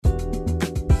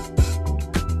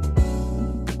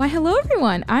Why, hello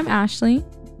everyone. I'm Ashley.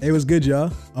 Hey, what's good,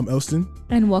 y'all? I'm Elston.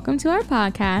 And welcome to our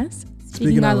podcast,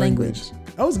 Speaking Our Language.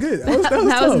 That was good. That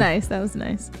was nice. That was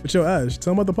nice. But yo, Ash,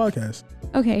 tell them about the podcast.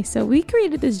 Okay, so we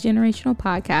created this generational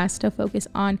podcast to focus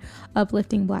on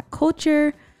uplifting Black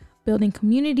culture, building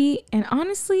community, and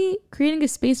honestly, creating a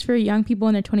space for young people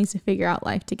in their 20s to figure out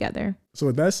life together. So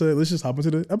with that said, let's just hop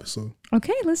into the episode.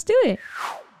 Okay, let's do it.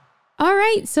 All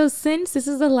right, so since this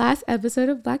is the last episode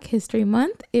of Black History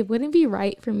Month, it wouldn't be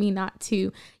right for me not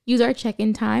to use our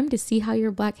check-in time to see how your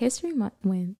Black History Month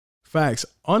went. Facts.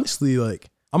 Honestly,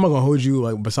 like, I'm not gonna hold you,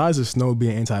 like, besides the snow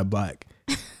being anti-Black,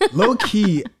 low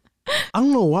key, I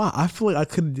don't know why. I feel like I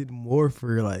could have did more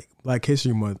for, like, Black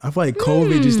History Month. I feel like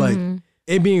COVID just, like,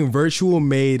 it being virtual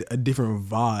made a different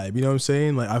vibe. You know what I'm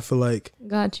saying? Like, I feel like...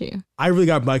 Got you. I really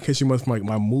got Black History Month from, like,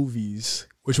 my movies,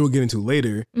 which we'll get into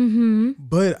later. Mm-hmm.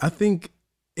 But I think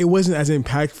it wasn't as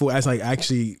impactful as, like,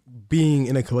 actually being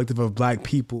in a collective of Black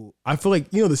people. I feel like,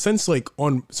 you know, the sense, like,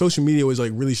 on social media was,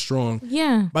 like, really strong.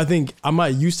 Yeah. But I think I'm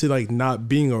not used to, like, not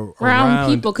being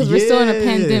around people because we're still in a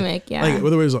pandemic. Yeah. Like,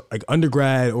 whether it was, like,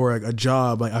 undergrad or, like, a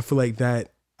job, like, I feel like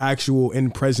that actual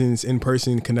in-person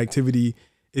connectivity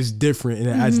is different and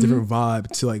it adds a different vibe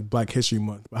to, like, Black History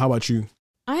Month. But how about you?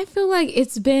 I feel like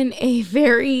it's been a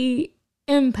very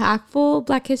impactful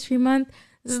Black History Month.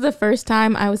 This is the first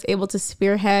time I was able to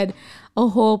spearhead a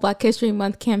whole Black History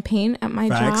Month campaign at my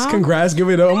job. Congrats, give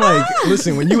it up. I'm like,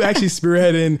 listen, when you actually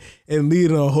spearheading and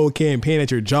leading a whole campaign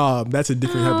at your job, that's a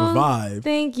different type of vibe.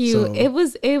 Thank you. So, it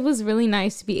was really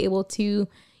nice to be able to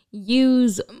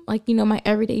use, like, you know, my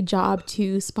everyday job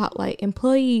to spotlight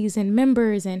employees and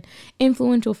members and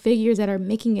influential figures that are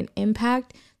making an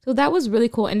impact. So that was really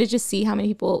cool. And to just see how many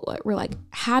people were, like,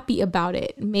 happy about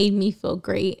it made me feel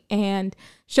great and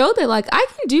showed that, like, I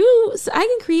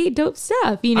can create dope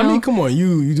stuff, you know? I mean, come on,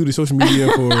 you do the social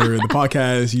media for the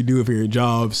podcast, you do it for your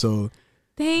job. So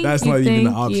that's not even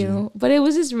the option. But it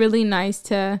was just really nice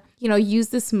to, you know, use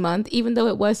this month, even though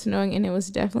it was snowing and it was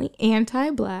definitely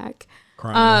anti-Black,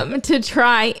 to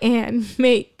try and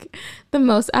make the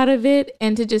most out of it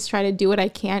and to just try to do what I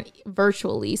can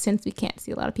virtually since we can't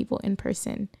see a lot of people in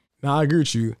person. Now, I agree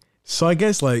with you. So I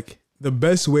guess, like, the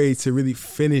best way to really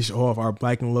finish off our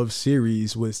Black in Love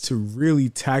series was to really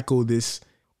tackle this,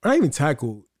 or not even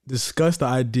tackle, discuss the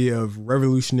idea of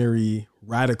revolutionary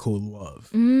radical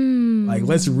love. Like,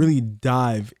 let's really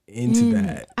dive into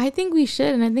that. I think we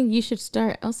should, and I think you should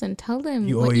start. Elson, tell them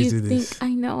what you think. This.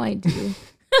 I know I do.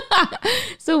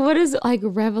 So what does, like,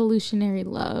 revolutionary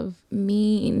love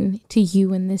mean to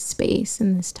you in this space,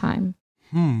 in this time?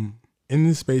 In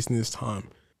this space, in this time,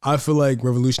 I feel like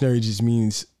revolutionary just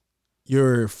means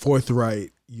you're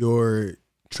forthright, you're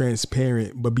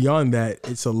transparent, but beyond that,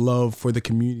 it's a love for the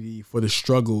community, for the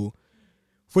struggle,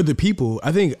 for the people.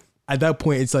 I think at that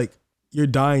point, it's like you're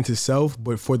dying to self,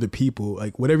 but for the people.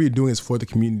 Like, whatever you're doing is for the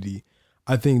community.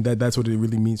 I think that's what it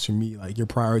really means for me. Like, you're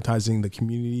prioritizing the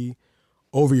community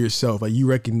over yourself. Like, you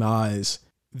recognize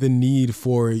the need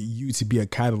for you to be a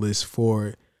catalyst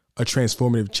for a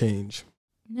transformative change.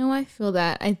 No, I feel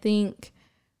that. I think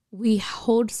we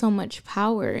hold so much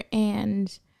power,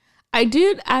 and I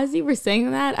did, as you were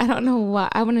saying that, I don't know why,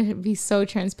 I want to be so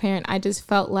transparent. I just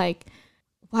felt like,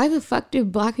 why the fuck do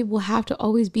Black people have to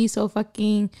always be so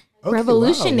fucking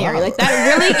revolutionary? Wow. Like,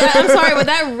 that really, I'm sorry, but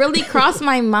that really crossed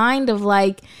my mind of,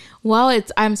 like, well,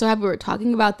 I'm so happy we're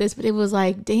talking about this, but it was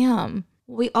like, damn,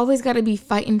 we always got to be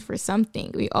fighting for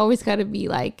something. We always got to be,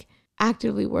 like,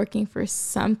 actively working for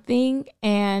something.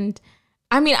 And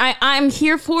I mean, I'm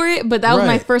here for it, but that was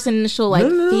my first initial, like,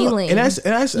 feeling. And that's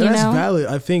valid.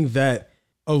 I think that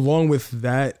along with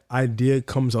that idea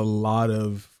comes a lot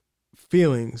of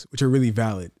feelings, which are really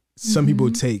valid. Some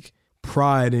people take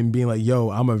pride in being like, yo,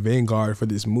 I'm a vanguard for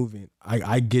this movement.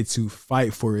 I get to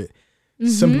fight for it.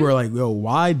 Some people are like, yo,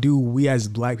 why do we as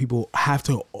Black people have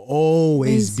to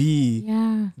always be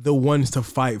the ones to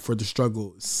fight for the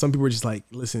struggle? Some people are just like,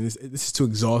 listen, this is too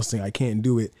exhausting. I can't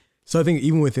do it. So I think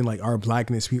even within, like, our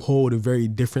Blackness, we hold a very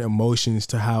different emotions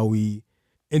to how we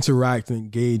interact and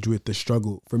engage with the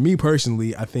struggle. For me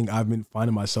personally, I think I've been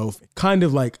finding myself kind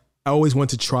of like, I always want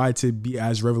to try to be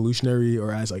as revolutionary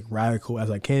or as, like, radical as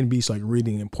I can be. So, like,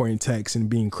 reading important texts and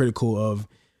being critical of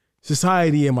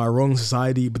society and my wrong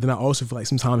society. But then I also feel like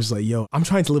sometimes it's like, yo, I'm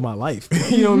trying to live my life.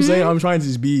 You know what I'm saying? I'm trying to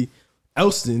just be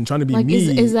Elston, trying to be, like,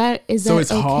 me. Is that so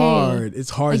it's okay? hard. It's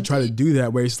hard, like, to try to do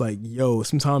that, where it's like, yo,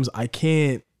 sometimes I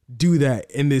can't do that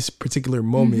in this particular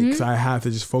moment because I have to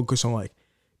just focus on, like,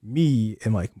 me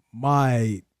and, like,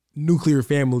 my nuclear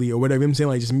family or whatever. I'm saying,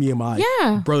 like, just me and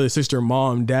my brother, sister,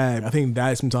 mom, dad. I think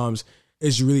that sometimes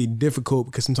is really difficult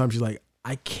because sometimes you're like,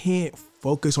 I can't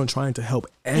focus on trying to help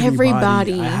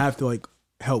everybody. I have to like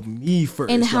help me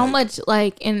first. And how much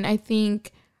like, and I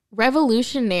think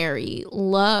revolutionary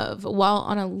love, while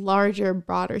on a larger,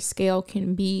 broader scale,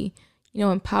 can be, you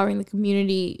know, empowering the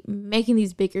community, making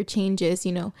these bigger changes,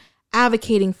 you know,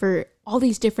 advocating for all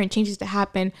these different changes to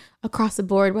happen across the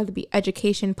board, whether it be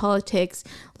education, politics,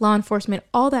 law enforcement,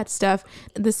 all that stuff.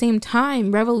 At the same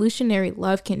time, revolutionary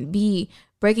love can be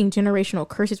breaking generational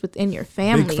curses within your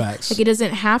family. Big facts. Like, it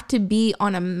doesn't have to be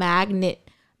on a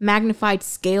magnified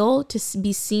scale to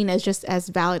be seen as just as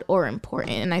valid or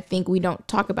important. And I think we don't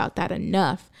talk about that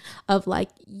enough, of like,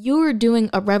 you're doing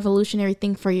a revolutionary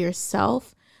thing for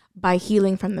yourself by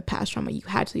healing from the past trauma you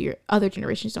had, so your other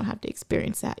generations don't have to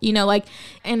experience that, you know, like.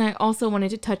 And I also wanted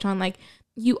to touch on, like,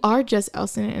 you are just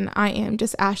Elson and I am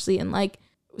just Ashley, and like,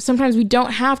 sometimes we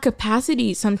don't have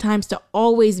capacity sometimes to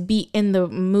always be in the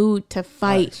mood to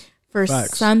fight for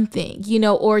something, you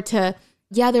know, or to,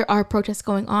 yeah, there are protests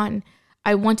going on,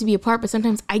 I want to be a part, but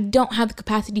sometimes I don't have the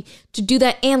capacity to do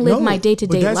that and live my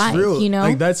day-to-day life, real. You know?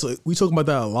 Like, that's, we talk about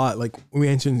that a lot. Like, when we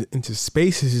enter into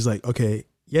spaces, is like, okay,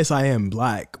 yes, I am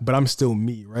Black, but I'm still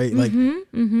me, right? Like,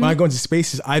 when I go into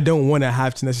spaces, I don't want to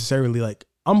have to necessarily, like,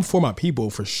 I'm for my people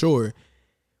for sure,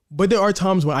 but there are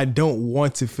times when I don't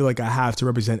want to feel like I have to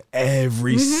represent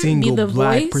every single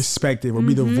Black perspective or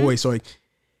be the voice. So, like,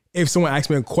 if someone asks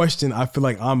me a question, I feel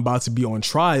like I'm about to be on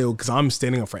trial because I'm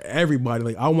standing up for everybody.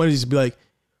 Like, I want to just be like,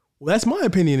 well, that's my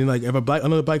opinion. And like, if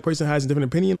another Black person has a different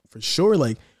opinion, for sure,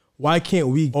 like, why can't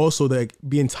we also like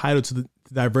be entitled to the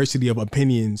diversity of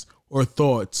opinions or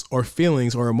thoughts or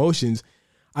feelings or emotions?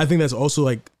 I think that's also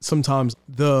like sometimes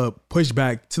the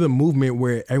pushback to the movement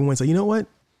where everyone's like, you know what?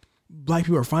 Black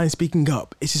people are fine speaking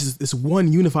up. It's just this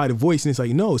one unified voice. And it's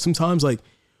like, no, sometimes like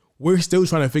we're still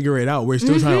trying to figure it out. We're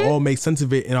still trying to all make sense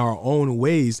of it in our own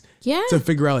ways to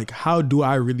figure out like, how do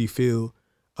I really feel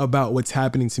about what's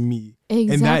happening to me?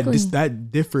 Exactly. And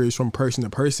that differs from person to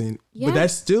person, but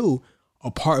that's still a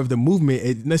part of the movement.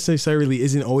 It necessarily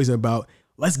isn't always about,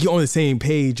 let's get on the same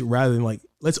page, rather than like,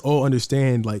 let's all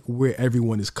understand like where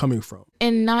everyone is coming from.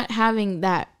 And not having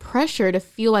that pressure to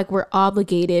feel like we're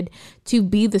obligated to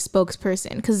be the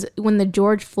spokesperson. Because when the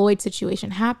George Floyd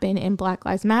situation happened and Black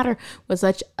Lives Matter was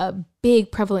such a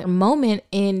big prevalent moment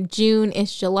in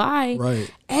June-ish, July,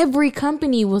 every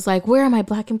company was like, where are my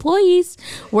Black employees?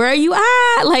 Where are you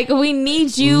at? Like, we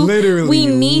need you. We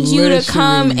need you to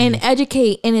come and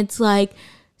educate. And it's like,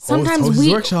 sometimes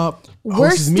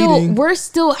we're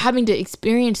still having to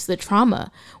experience the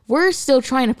trauma. We're still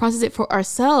trying to process it for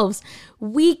ourselves.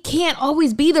 We can't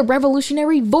always be the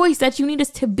revolutionary voice that you need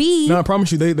us to be. No, I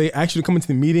promise you, they actually come into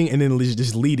the meeting and then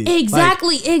just lead it.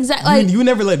 Exactly. Like, you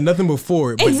never led nothing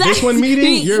before, but this one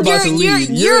meeting, you're about to lead.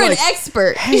 You're like, an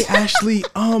expert. Hey, Ashley,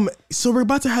 so we're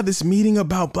about to have this meeting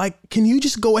about Black. Can you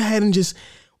just go ahead and just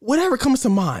whatever comes to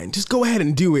mind, just go ahead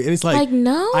and do it? And it's like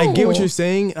no, I get what you're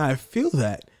saying. I feel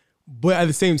that. But at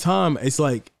the same time, it's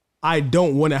like, I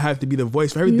don't want to have to be the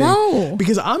voice for everything. No.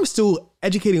 Because I'm still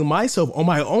educating myself on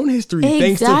my own history.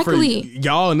 Thanks to for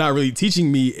y'all not really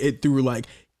teaching me it through like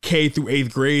K through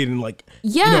 8th grade and like,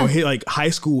 you know, hit like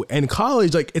high school and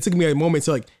college. Like, it took me a moment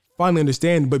to like finally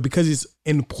understand. But because it's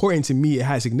important to me, it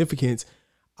has significance,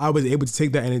 I was able to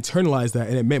take that and internalize that.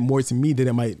 And it meant more to me than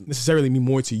it might necessarily mean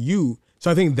more to you. So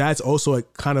I think that's also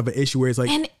like kind of an issue where it's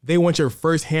like, they want your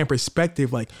firsthand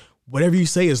perspective. Like, whatever you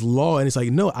say is law. And it's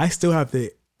like, no, I still have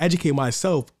to educate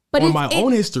myself on my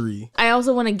own history. I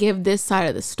also want to give this side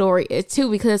of the story too,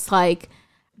 because it's like,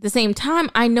 at the same time,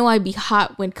 I know I'd be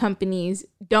hot when companies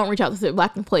don't reach out to their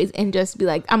Black employees and just be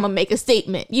like, I'm gonna make a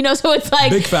statement, you know? So it's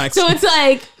like, big facts. So it's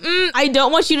like, I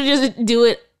don't want you to just do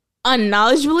it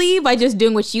unknowledgeably by just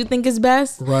doing what you think is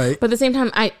best, right? But at the same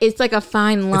time, it's like a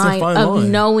fine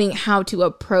line knowing how to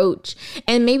approach,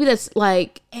 and maybe that's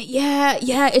like,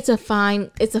 it's a fine.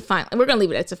 We're gonna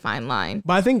leave it. It's a fine line.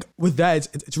 But I think with that,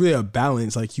 it's really a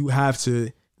balance. Like, you have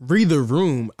to read the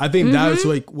room. I think that's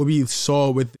like what we saw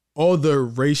with all the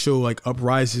racial like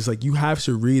uprisings. Like, you have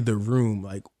to read the room.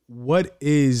 Like, what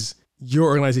is your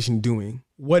organization doing?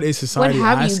 What is society?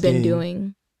 What have you been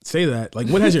doing? Say that. Like,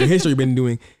 what has your history been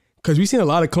doing? Because we've seen a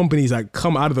lot of companies that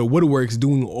come out of the woodworks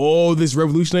doing all this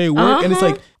revolutionary work. And it's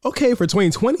like, okay, for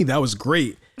 2020, that was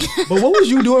great. But what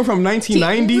was you doing from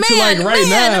 1990 to like right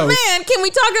now? Man, can we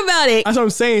talk about it? That's what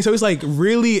I'm saying. So it's like,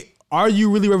 really, are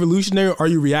you really revolutionary or are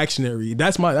you reactionary?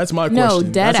 That's my question. No,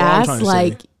 dead ass.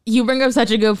 Like, you bring up such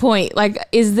a good point. Like,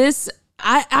 is this,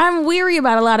 I'm weary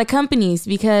about a lot of companies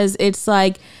because it's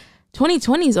like,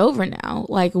 2020 is over now.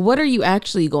 Like, what are you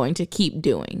actually going to keep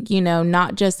doing? You know,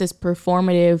 not just this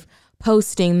performative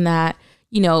posting that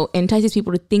entices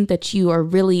people to think that you are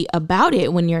really about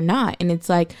it when you're not. And it's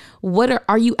like, what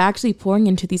are you actually pouring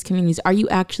into these communities? Are you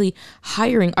actually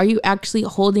hiring? Are you actually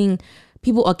holding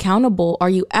people accountable? Are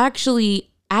you actually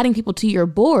adding people to your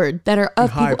board that are of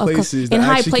high people places in that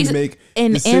high actually places can make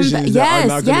and decisions that are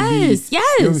not going to be, yes. you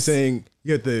know what I'm saying?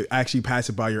 You have to actually pass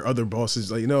it by your other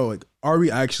bosses. Like, like, are we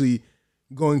actually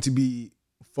going to be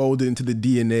folded into the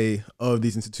DNA of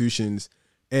these institutions?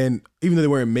 And even though they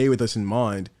weren't made with us in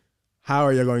mind, how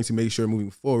are you going to make sure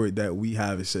moving forward that we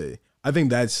have a say? I think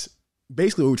that's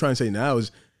basically what we're trying to say now,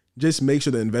 is just make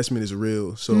sure the investment is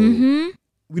real. So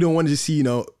we don't want to just see,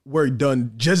 work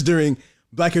done just during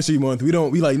Black History Month. We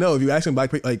like, no, if you're asking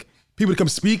people to come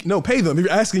speak, no, pay them. If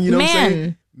you're asking, what I'm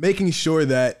saying? Making sure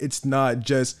that it's not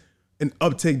just an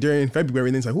uptake during February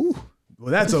and then it's like, ooh,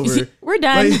 well, that's over. We're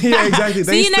done. Yeah, exactly.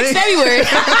 See you next February.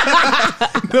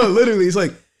 No, literally, it's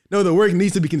like, no, the work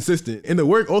needs to be consistent. And the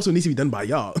work also needs to be done by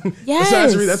y'all. Yes.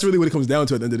 So that's really what it comes down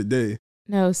to at the end of the day.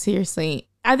 No, seriously.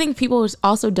 I think people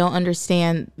also don't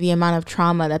understand the amount of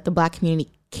trauma that the Black community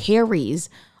carries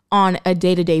on a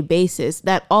day-to-day basis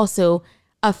that also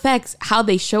affects how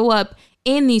they show up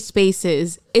in these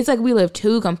spaces. It's like we live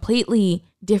two completely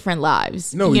different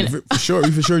lives. No, for sure.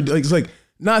 Like, it's like,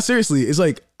 not seriously. It's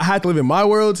like, I had to live in my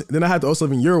world, then I had to also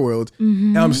live in your world.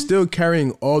 And I'm still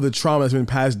carrying all the trauma that's been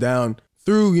passed down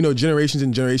through, generations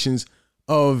and generations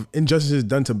of injustices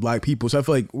done to Black people. So I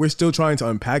feel like we're still trying to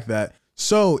unpack that.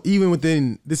 So even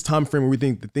within this time frame where we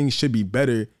think that things should be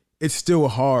better, it's still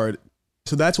hard.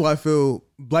 So that's why I feel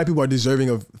Black people are deserving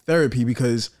of therapy,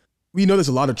 because we know there's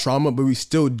a lot of trauma, but we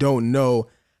still don't know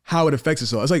how it affects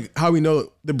us all. It's like how we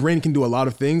know the brain can do a lot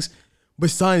of things,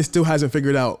 but science still hasn't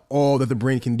figured out all that the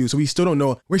brain can do. So we still don't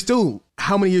know. We're still,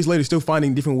 how many years later, still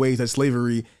finding different ways that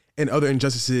slavery and other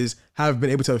injustices have been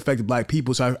able to affect Black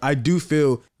people. So I do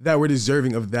feel that we're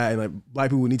deserving of that. And like, Black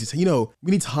people need to say,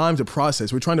 we need time to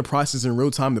process. We're trying to process in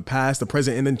real time the past, the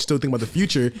present, and then still think about the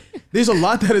future. There's a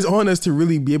lot that is on us to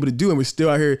really be able to do. And we're still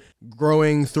out here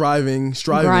growing, thriving,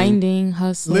 striving. Grinding,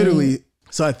 hustling. Literally.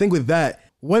 So I think with that,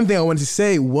 one thing I wanted to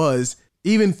say was,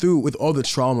 even with all the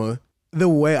trauma, the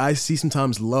way I see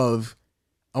sometimes love,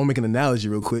 I want to make an analogy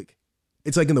real quick.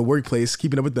 It's like in the workplace,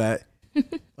 keeping up with that.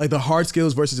 Like the hard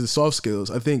skills versus the soft skills.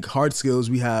 I think hard skills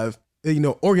we have,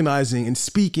 organizing and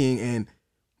speaking and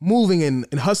moving and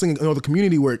hustling and all the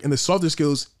community work, and the softer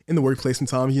skills in the workplace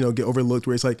sometimes, get overlooked,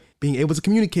 where it's like being able to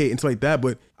communicate and stuff like that.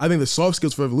 But I think the soft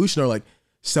skills for evolution are like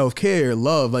self-care,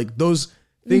 love, like those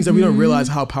things that we don't realize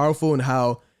how powerful and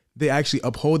how they actually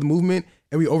uphold the movement,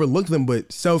 and we overlook them.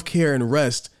 But self-care and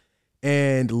rest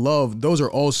and love, those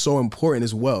are all so important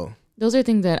as well. Those are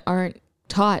things that aren't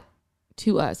taught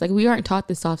to us. Like, we aren't taught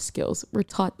the soft skills. We're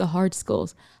taught the hard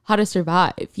skills, how to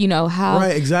survive,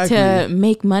 how to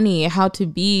make money, how to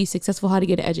be successful, how to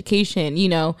get an education,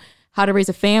 how to raise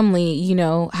a family,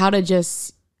 how to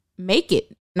just make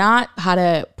it, not how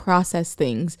to process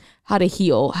things, how to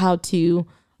heal, how to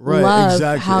love,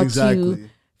 how to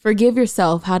forgive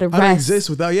yourself, how to rest. How to exist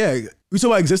without, we talk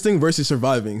about existing versus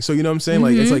surviving. So, you know what I'm saying?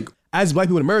 Like, it's like, as Black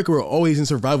people in America, we're always in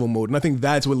survival mode. And I think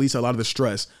that's what leads to a lot of the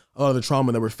stress, a lot of the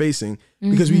trauma that we're facing,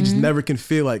 because we just never can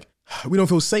feel like, we don't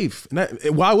feel safe. And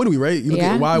why would we, right?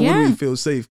 Why would we feel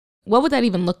safe? What would that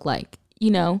even look like?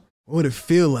 What would it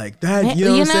feel like? That, you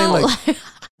know what I'm saying? Like,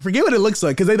 forget what it looks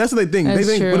like, because that's what they think. They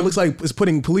think what it looks like is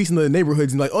putting police in the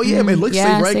neighborhoods and like, oh yeah, man, it looks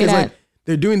safe, right? Because like,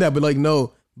 they're doing that, but like,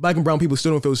 no, Black and brown people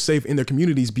still don't feel safe in their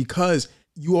communities, because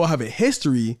you all have a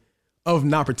history of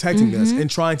not protecting us and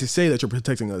trying to say that you're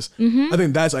protecting us. I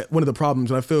think that's like one of the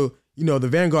problems. And I feel, the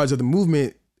vanguards of the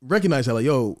movement recognize that, like,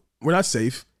 yo, we're not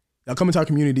safe. Y'all come into our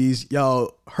communities,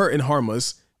 y'all hurt and harm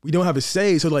us. We don't have a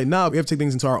say. So like, now we have to take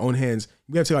things into our own hands.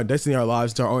 We have to take our destiny, our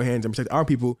lives into our own hands and protect our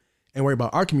people and worry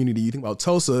about our community. You think about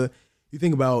Tulsa, you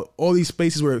think about all these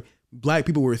spaces where Black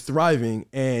people were thriving,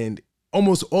 and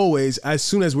almost always, as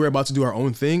soon as we're about to do our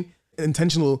own thing,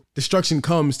 intentional destruction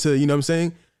comes to, you know what I'm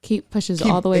saying? Pushes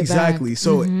all the way back. Exactly.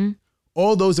 So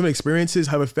all those different experiences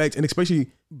have effect, and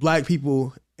especially Black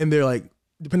people, and they're like,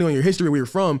 depending on your history, where you're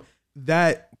from,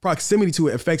 that proximity to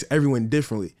it affects everyone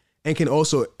differently, and can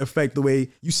also affect the way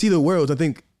you see the world. I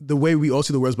think the way we all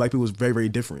see the world as Black people is very, very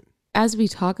different. As we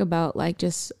talk about like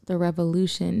just the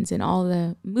revolutions and all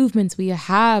the movements we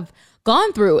have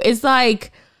gone through, it's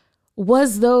like,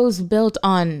 was those built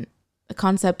on the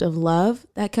concept of love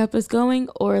that kept us going,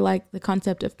 or like the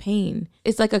concept of pain?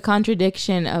 It's like a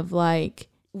contradiction of like,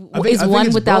 is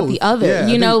one without the other?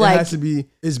 Yeah, like, it has to be,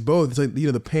 it's both. It's like,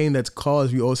 the pain that's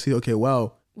caused, we all see, okay,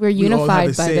 wow, we're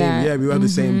unified by that. Yeah, we all have the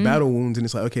same battle wounds, and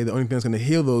it's like, okay, the only thing that's going to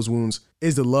heal those wounds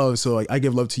is the love. So like, I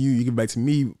give love to you, you give back to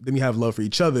me, then we have love for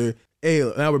each other,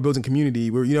 hey, now we're building community.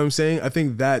 We're, you know what I'm saying? I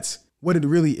think that's what it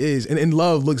really is. And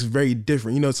love looks very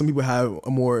different. You know, some people have a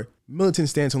more militant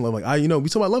stance on love. Like, we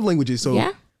talk about love languages. So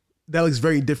that looks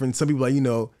very different. Some people, like,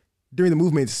 during the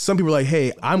movement, some people are like,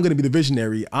 hey, I'm going to be the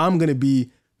visionary. I'm going to be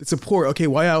the support. Okay,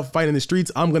 while y'all fighting in the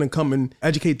streets, I'm going to come and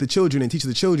educate the children and teach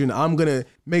the children. I'm going to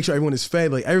make sure everyone is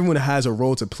fed. Like, everyone has a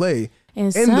role to play.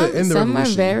 And some are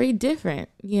very different,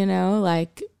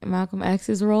 like Malcolm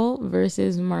X's role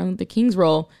versus Martin Luther King's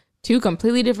role. Two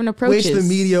completely different approaches. Which the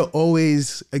media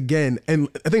always, again, and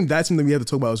I think that's something we have to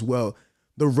talk about as well.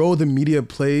 The role the media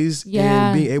plays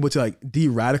in being able to like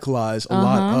de-radicalize a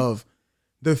lot of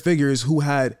the figures who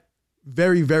had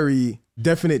very, very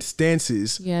definite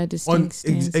stances. Yeah, distinct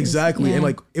stances. Exactly. Yeah. And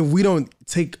like, if we don't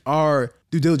take our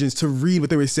due diligence to read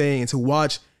what they were saying and to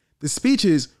watch the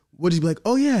speeches, we'll just be like,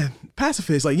 oh yeah,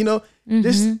 pacifist. Like,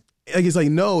 just like, it's like,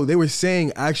 no, they were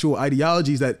saying actual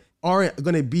ideologies that aren't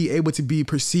going to be able to be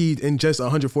perceived in just a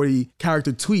 140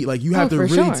 character tweet. Like, you have to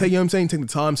really take, take the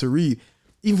time to read.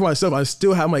 Even for myself, I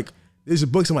still have there's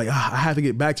books I'm like, I have to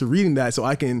get back to reading that so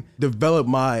I can develop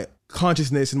my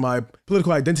consciousness and my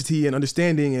political identity and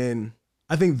understanding. And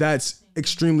I think that's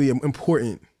extremely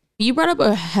important. You brought up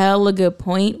a hella good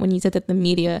point when you said that the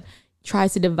media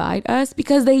tries to divide us,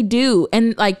 because they do.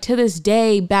 And like, to this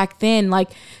day, back then,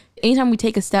 like, anytime we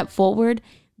take a step forward,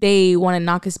 they want to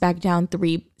knock us back down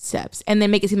 3 steps and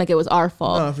then make it seem like it was our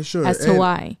fault. For sure. As to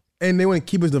why. And they want to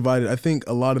keep us divided. I think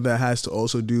a lot of that has to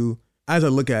also do, as I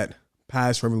look at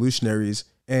past revolutionaries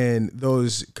and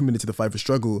those committed to the fight for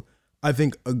struggle, I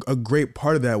think a great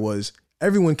part of that was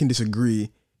everyone can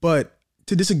disagree, but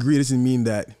to disagree doesn't mean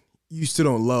that you still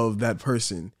don't love that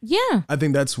person. Yeah. I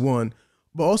think that's one.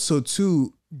 But also,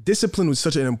 two, discipline was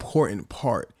such an important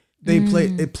part.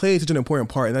 It played such an important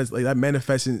part, and that's like that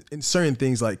manifests in certain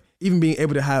things, like even being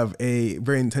able to have a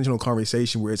very intentional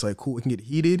conversation where it's like, cool, it can get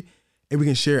heated and we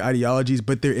can share ideologies,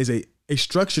 but there is a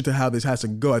structure to how this has to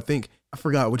go. I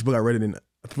forgot which book I read it in.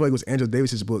 I feel like it was Angela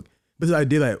Davis's book. But the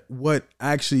idea that what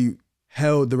actually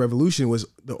held the revolution was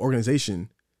the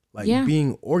organization, like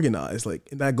being organized. Like,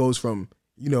 and that goes from,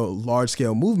 large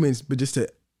scale movements, but just to,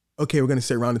 okay, we're going to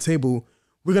sit around the table.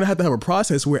 We're going to have a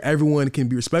process where everyone can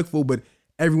be respectful, but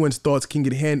everyone's thoughts can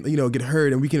get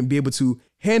heard, and we can be able to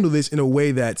handle this in a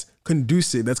way that's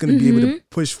conducive, that's going to be able to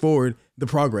push forward the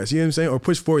progress, you know what I'm saying? Or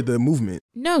push forward the movement.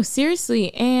 No,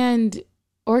 seriously. And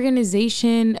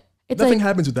organization, nothing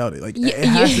happens without it. Like, it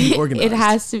has to be organized. It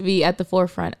has to be at the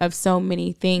forefront of so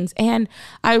many things. And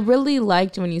I really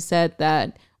liked when you said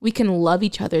that we can love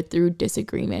each other through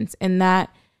disagreements. And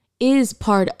that is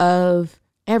part of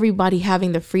everybody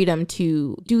having the freedom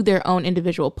to do their own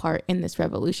individual part in this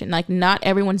revolution. Like, not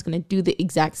everyone's going to do the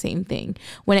exact same thing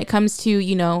when it comes to,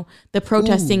 the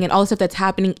protesting and all the stuff that's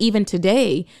happening even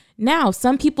today. Now,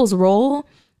 some people's role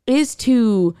is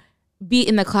to be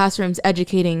in the classrooms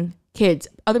educating kids.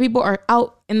 Other people are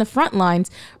out in the front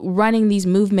lines running these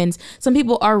movements. Some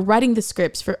people are writing the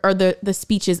scripts or the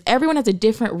speeches. Everyone has a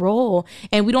different role,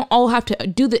 and we don't all have to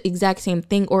do the exact same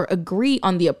thing or agree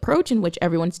on the approach in which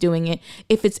everyone's doing it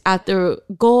if it's at the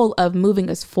goal of moving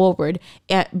us forward,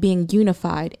 at being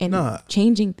unified and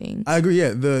changing things. I agree.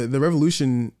 Yeah, the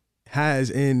revolution has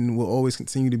and will always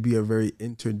continue to be a very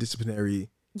interdisciplinary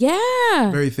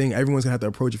very thing. Everyone's gonna have to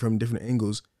approach it from different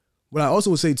angles. What I also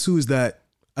would say too is that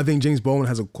I think James Baldwin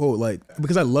has a quote like,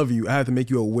 because I love you, I have to make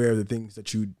you aware of the things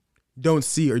that you don't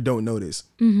see or don't notice.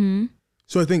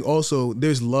 So I think also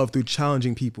there's love through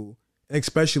challenging people,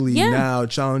 especially now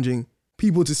challenging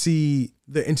people to see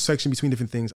the intersection between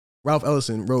different things. Ralph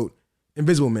Ellison wrote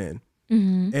Invisible Man.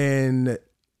 And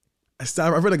I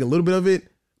read like a little bit of it,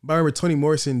 but I remember Toni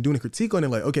Morrison doing a critique on it.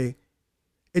 Like, okay,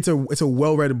 it's a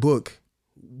well-read book,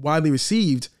 widely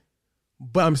received,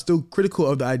 but I'm still critical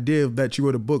of the idea that you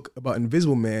wrote a book about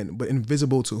Invisible Man, but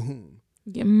invisible to whom?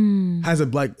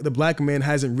 The black man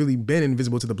hasn't really been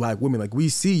invisible to the black woman. Like, we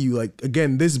see you. Like,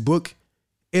 again, this book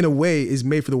in a way is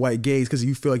made for the white gaze because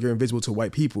you feel like you're invisible to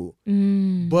white people.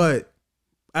 But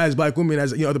as black women,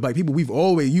 as other black people, we've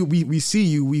always we see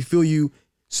you, we feel you.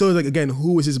 So it's like, again,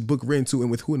 who is this book written to and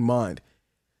with who in mind?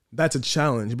 That's a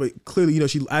challenge. But clearly,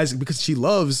 because she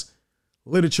loves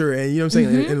literature and what I'm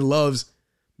saying, and loves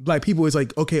black people, is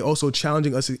like, okay, also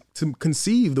challenging us to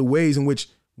conceive the ways in which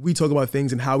we talk about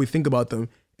things and how we think about them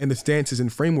and the stances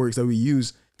and frameworks that we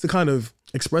use to kind of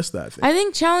express that thing. I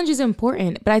think challenge is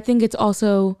important, but I think it's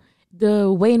also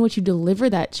the way in which you deliver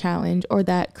that challenge or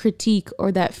that critique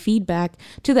or that feedback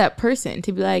to that person,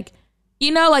 to be like,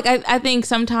 I think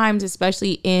sometimes,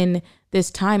 especially in this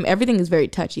time, everything is very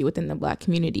touchy within the black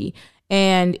community.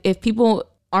 And if people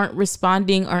aren't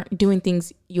responding, aren't doing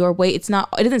things your way. It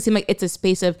doesn't seem like it's a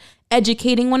space of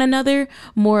educating one another,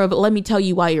 more of let me tell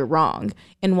you why you're wrong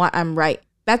and why I'm right.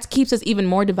 That keeps us even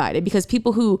more divided, because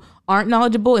people who aren't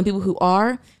knowledgeable and people who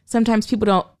are, sometimes people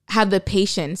don't have the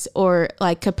patience or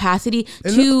like capacity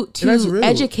to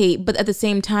educate, but at the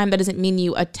same time, that doesn't mean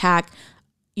you attack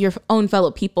your own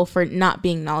fellow people for not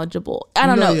being knowledgeable. I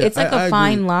don't know. Yeah, it's like a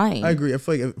fine line. I agree. I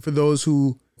feel like for those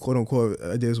who, quote unquote,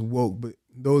 there's woke, but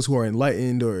those who are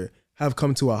enlightened or have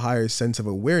come to a higher sense of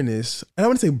awareness, and I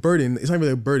wouldn't say burden, it's not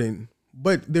really a burden,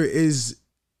 but there is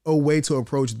a way to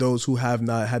approach those who have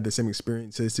not had the same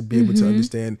experiences to be able to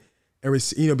understand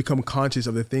and become conscious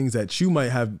of the things that you might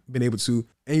have been able to,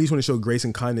 and you just want to show grace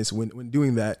and kindness when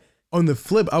doing that. On the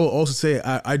flip, I will also say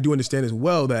I do understand as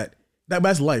well that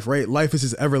that's life, right? Life is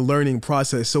this ever learning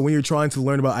process. So when you're trying to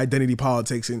learn about identity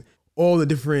politics and all the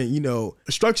different,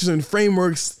 structures and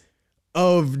frameworks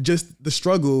of just the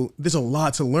struggle, there's a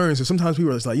lot to learn. So sometimes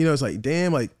people are just like, it's like,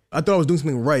 damn, like I thought I was doing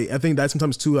something right. I think that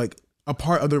sometimes too, like a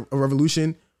part of a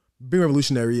revolution, being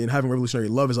revolutionary and having revolutionary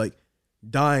love is like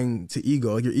dying to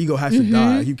ego. Like your ego has to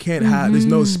die. You can't have, there's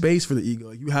no space for the ego.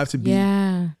 Like you have to be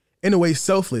in a way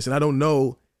selfless. And I don't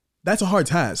know, that's a hard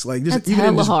task. Like just, that's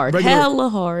hella hard.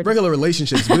 Regular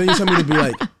relationships. But then you tell me to be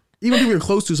like, even people you're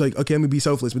close to, it's like, okay, let me be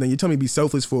selfless. But then you tell me to be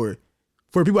selfless for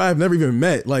people I've never even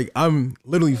met. Like I'm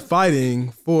literally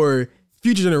fighting for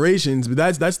future generations. But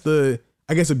that's the,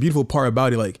 I guess, a beautiful part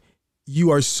about it. Like you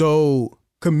are so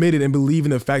committed and believe in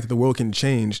the fact that the world can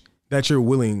change that you're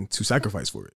willing to sacrifice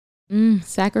for it.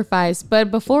 Sacrifice.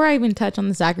 But before I even touch on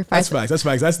the sacrifice, that's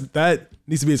facts. That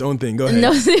needs to be its own thing. Go ahead.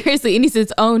 No, seriously, it needs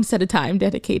its own set of time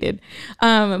dedicated.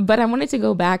 But I wanted to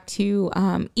go back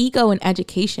to ego and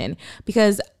education,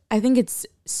 because I think it's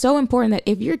so important that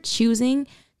if you're choosing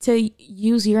to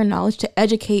use your knowledge to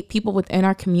educate people within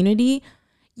our community,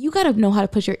 you got to know how to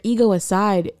put your ego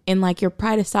aside and like your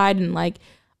pride aside, and like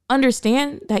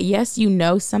understand that yes, you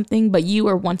know something, but you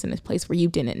were once in this place where you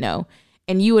didn't know.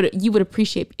 And you would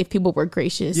appreciate if people were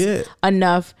gracious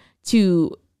enough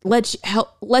to let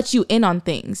you in on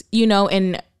things,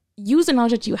 and use the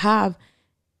knowledge that you have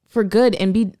for good,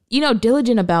 and be,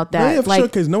 diligent about that. Yeah, for sure,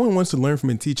 because no one wants to learn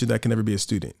from a teacher that can never be a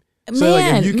student. So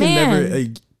if you can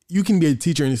never, you can be a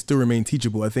teacher and still remain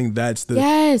teachable. I think that's the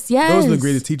yes. Those are the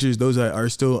greatest teachers. Those that are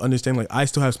still understanding. Like I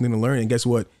still have something to learn, and guess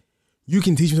what? You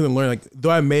can teach me something to learn. Like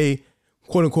though I may,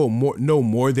 quote unquote, know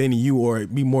more than you or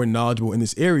be more knowledgeable in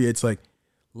this area, it's like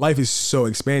life is so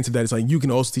expansive that it's like you can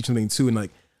also teach something too, and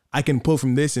like I can pull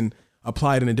from this and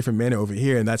apply it in a different manner over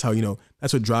here, and that's how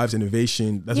that's what drives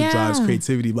innovation. That's what drives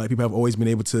creativity. Like people have always been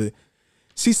able to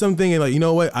see something and like, you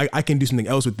know what, I can do something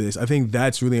else with this. I think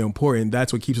that's really important.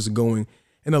 That's what keeps us going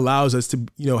and allows us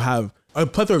to have a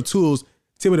plethora of tools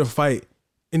to be able to fight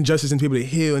injustice and to be able to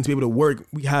heal and to be able to work.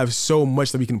 We have so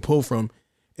much that we can pull from.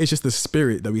 It's just the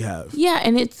spirit that we have. Yeah,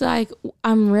 and it's like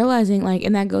I'm realizing, like,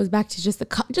 and that goes back to just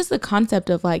the concept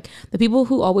of like the people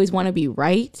who always want to be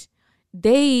right,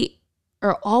 they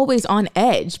are always on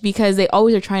edge because they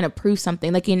always are trying to prove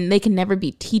something. Like, they can never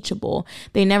be teachable.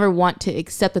 They never want to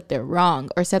accept that they're wrong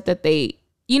or accept that they,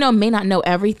 may not know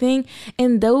everything.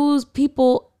 And those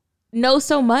people know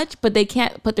so much, but they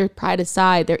can't put their pride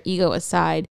aside, their ego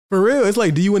aside. For real, it's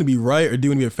like, do you want to be right or do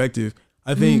you want to be effective?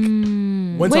 I think.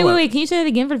 Wait. Can you say that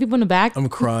again for the people in the back? I'm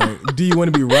crying. Do you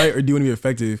want to be right or do you want to be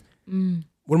effective? One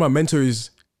of my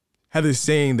mentors had this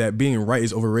saying that being right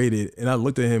is overrated, and I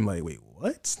looked at him like, wait,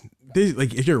 what?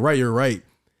 Like, if you're right, you're right.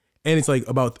 And it's like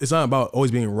it's not about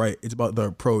always being right. It's about the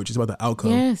approach. It's about the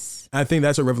outcome. Yes. And I think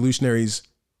that's what revolutionaries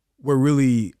were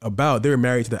really about. They were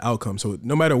married to the outcome. So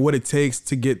no matter what it takes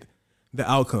to get the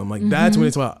outcome, like that's when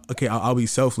it's about, okay, I'll be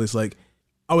selfless. Like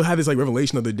I would have this like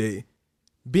revelation the other day.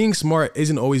 Being smart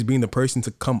isn't always being the person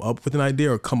to come up with an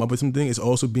idea or come up with something. It's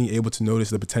also being able to notice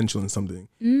the potential in something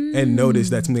and notice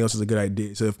that something else is a good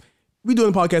idea. So if we do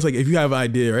a podcast, like if you have an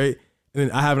idea, right? And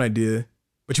then I have an idea,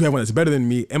 but you have one that's better than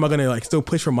me. Am I going to like still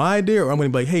push for my idea, or I'm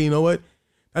going to be like, hey, you know what?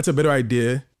 That's a better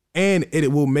idea. And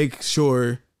it will make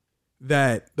sure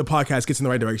that the podcast gets in the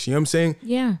right direction. You know what I'm saying?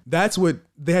 Yeah. That's what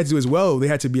they had to do as well. They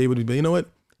had to be able to be, you know what?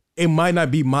 It might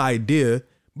not be my idea,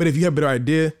 but if you have a better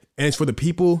idea and it's for the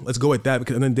people, let's go with that,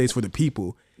 because at the end of the day, it's for the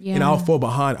people. Yeah. And I'll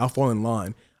fall in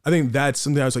line. I think that's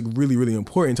something that's like really, really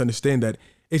important to understand, that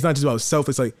it's not just about self.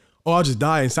 It's like, oh, I'll just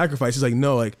die and sacrifice. It's like,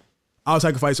 no, like I'll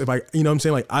sacrifice if I, you know what I'm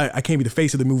saying? Like I can't be the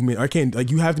face of the movement. I can't, like,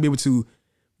 you have to be able to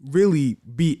really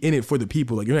be in it for the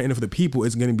people. Like, you're not in it for the people,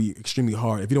 it's going to be extremely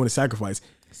hard. If you don't want to sacrifice,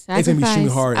 it's going to be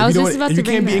extremely hard. If you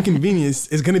can't be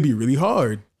inconvenienced, it's going to be really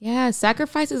hard. Yeah,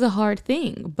 sacrifice is a hard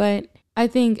thing. But I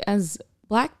think as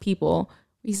Black people,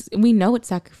 We know what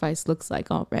sacrifice looks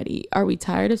like already. Are we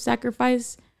tired of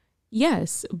sacrifice?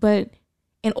 Yes, but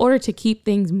in order to keep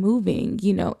things moving,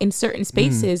 you know, in certain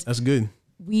spaces, that's good.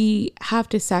 We have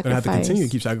to sacrifice. And have to continue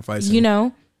to keep sacrificing. You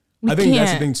know, I think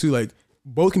that's the thing too. Like,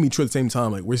 both can be true at the same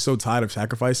time. Like, we're so tired of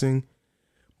sacrificing,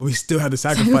 but we still have to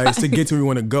sacrifice to get to where we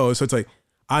want to go. So it's like,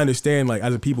 I understand, like,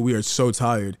 as a people, we are so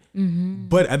tired.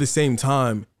 But at the same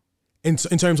time, in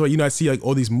terms of, like, you know, I see like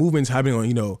all these movements happening on,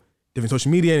 you know, different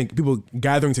social media and people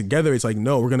gathering together. It's like,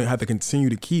 no, we're going to have to continue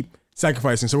to keep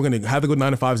sacrificing. So we're going to have to go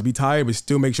 9 to 5s, be tired, but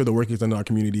still make sure the work is done in our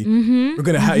community. We're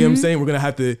going to have, you know what I'm saying? We're going to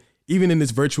have to, even in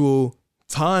this virtual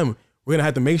time, we're going to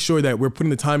have to make sure that we're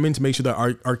putting the time in to make sure that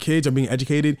our kids are being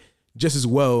educated just as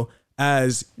well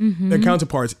as their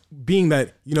counterparts, being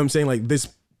that, you know what I'm saying, like, this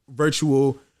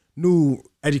virtual new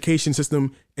education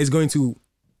system is going to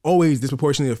always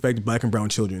disproportionately affect Black and brown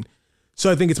children. So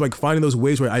I think it's like finding those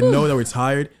ways where I know that we're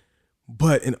tired,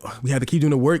 but we have to keep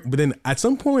doing the work. But then at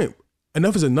some point,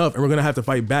 enough is enough, and we're gonna have to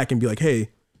fight back and be like, hey,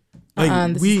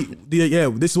 like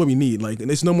this is what we need. Like,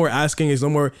 there's no more asking. There's no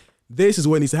more. This is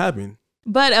what needs to happen.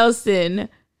 But Elson,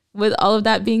 with all of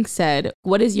that being said,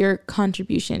 what is your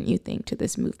contribution, you think, to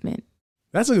this movement?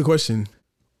 That's a good question.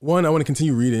 One, I want to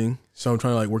continue reading, so I'm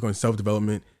trying to like work on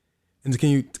self-development and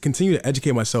to continue to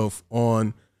educate myself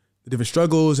on the different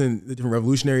struggles and the different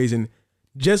revolutionaries and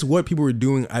just what people were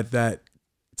doing at that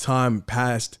time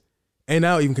past and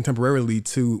now even contemporarily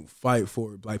to fight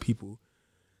for Black people.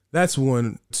 That's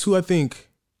one. Two, I think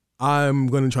I'm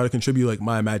going to try to contribute like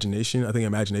my imagination. I think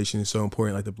imagination is so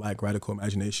important, like the Black radical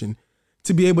imagination,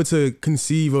 to be able to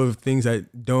conceive of things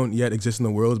that don't yet exist in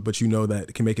the world, but you know that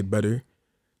it can make it better.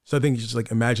 So I think just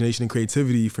like imagination and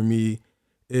creativity for me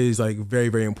is like very,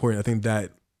 very important. I think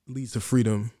that leads to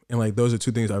freedom. And like, those are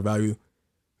two things I value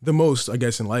the most, I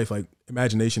guess, in life, like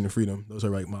imagination and freedom. Those are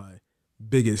like my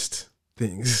biggest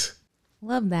things.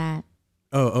 Love that.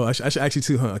 Oh, I should actually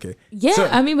too, huh? Okay. Yeah, so,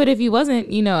 I mean, but if you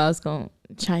wasn't, you know, I was going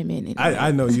to chime in. Anyway.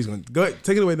 I know you was going to. Go ahead,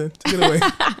 take it away then. Take it away.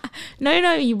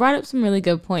 No, you brought up some really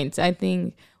good points. I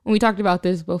think when we talked about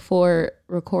this before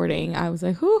recording, I was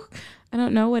like, whew, I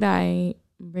don't know what I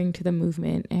bring to the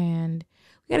movement. And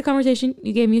we had a conversation.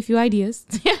 You gave me a few ideas.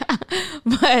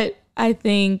 But I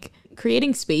think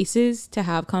creating spaces to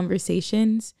have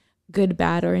conversations, good,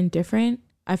 bad, or indifferent,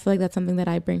 I feel like that's something that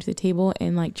I bring to the table,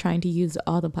 and like trying to use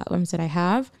all the platforms that I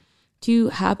have to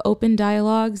have open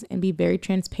dialogues and be very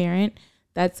transparent.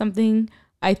 That's something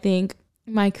I think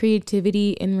my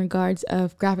creativity in regards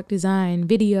of graphic design,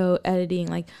 video editing,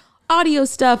 like audio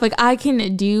stuff, like I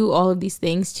can do all of these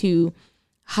things to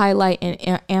highlight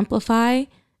and amplify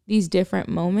these different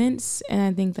moments. And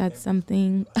I think that's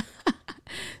something,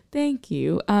 thank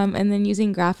you. And then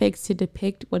using graphics to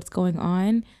depict what's going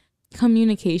on.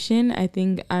 Communication, I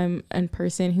think I'm a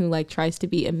person who like tries to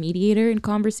be a mediator in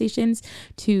conversations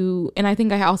and I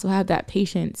think I also have that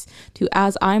patience to,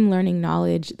 as I'm learning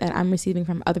knowledge that I'm receiving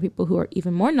from other people who are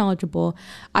even more knowledgeable,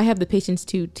 I have the patience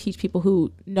to teach people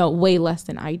who know way less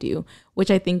than I do,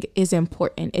 which I think is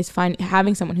important, is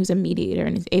having someone who's a mediator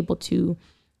and is able to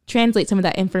translate some of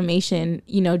that information,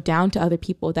 you know, down to other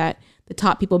people that the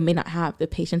top people may not have the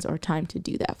patience or time to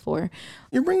do that for.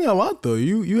 You're bringing a lot though.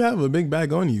 You have a big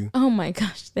bag on you. Oh my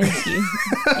gosh, thank you.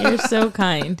 You're so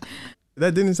kind.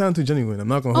 That didn't sound too genuine. I'm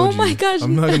not gonna hold you. Oh my gosh.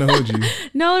 I'm not gonna hold you.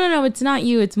 No, it's not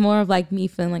you. It's more of like me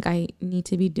feeling like I need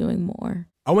to be doing more.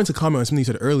 I want to comment on something you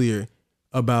said earlier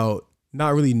about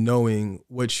not really knowing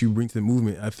what you bring to the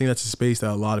movement. I think that's a space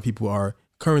that a lot of people are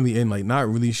currently in, like not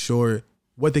really sure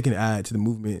what they can add to the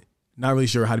movement, not really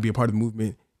sure how to be a part of the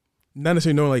movement. Not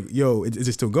necessarily knowing like, yo, is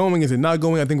it still going? Is it not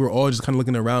going? I think we're all just kind of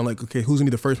looking around like, okay, who's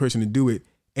gonna be the first person to do it?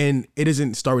 And it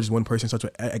doesn't start with just one person. It starts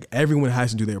with like, everyone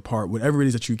has to do their part. Whatever it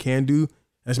is that you can do.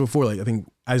 As before, like I think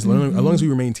as long as we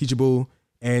remain teachable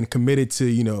and committed to,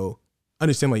 you know,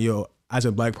 understand like, yo, as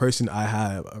a Black person, I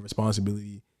have a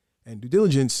responsibility and due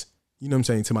diligence, you know what I'm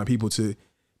saying, to my people to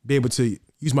be able to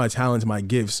use my talents, my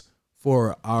gifts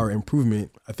for our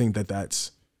improvement. I think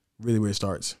that's really where it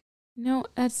starts. No,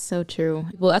 that's so true.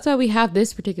 Well, that's why we have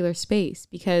this particular space,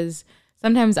 because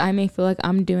sometimes I may feel like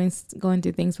I'm going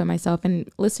through things by myself, and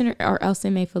listener or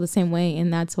Elson may feel the same way.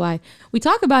 And that's why we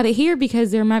talk about it here,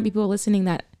 because there might be people listening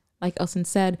that, like Elson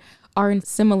said, are in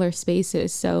similar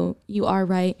spaces. So you are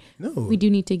right. No, we do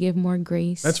need to give more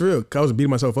grace. That's real. I was beating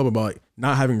myself up about like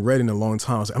not having read in a long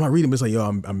time. I was like, I'm not reading, but it's like, yo,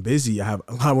 I'm busy. I have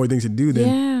a lot more things to do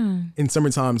than in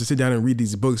summertime to sit down and read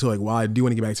these books. So like, while I do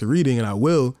want to get back to reading, and I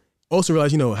will, also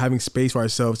realize, you know, having space for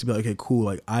ourselves to be like, okay, cool.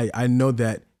 Like I know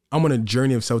that I'm on a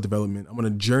journey of self-development. I'm on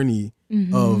a journey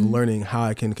of learning how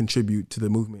I can contribute to the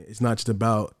movement. It's not just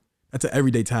about, that's an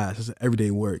everyday task. It's an everyday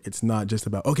work. It's not just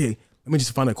about, okay, let me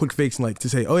just find a quick fix and like to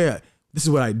say, oh yeah, this is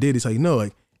what I did. It's like, no,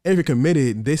 like if you're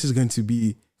committed, this is going to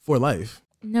be for life.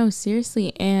 No,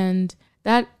 seriously. And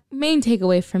that main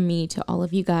takeaway from me to all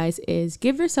of you guys is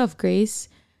give yourself grace.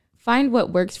 Find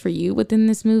what works for you within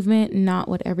this movement, not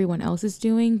what everyone else is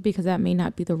doing, because that may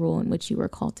not be the role in which you were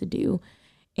called to do.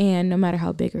 And no matter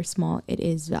how big or small, it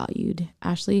is valued.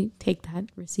 Ashley, take that,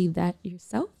 receive that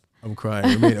yourself. I'm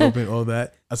crying. Remain open, all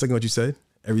that. I second what you said.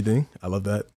 Everything. I love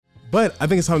that. But I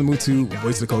think it's time to move to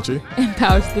Voice of the Culture.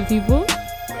 Empowers the people.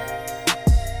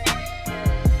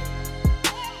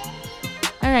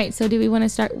 All right. So do we want to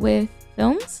start with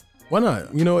films? Why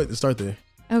not? You know what? Let's start there.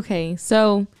 Okay.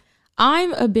 So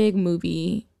I'm a big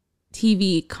movie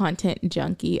TV content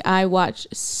junkie. I watch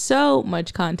so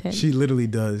much content. She literally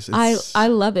does. I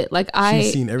love it. Like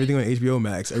she's seen everything on HBO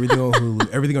Max, everything on Hulu,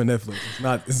 everything on Netflix.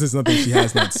 It's just nothing she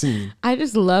has not seen. I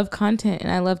just love content,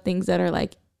 and I love things that are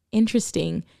like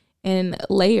interesting and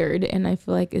layered, and I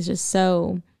feel like it's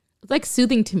like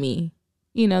soothing to me.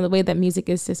 You know, the way that music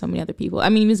is to so many other people. I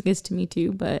mean, music is to me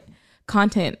too, but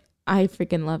content, I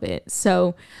freaking love it.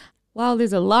 So while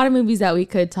there's a lot of movies that we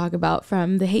could talk about,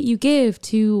 from The Hate U Give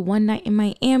to One Night in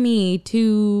Miami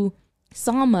to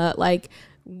Salma, like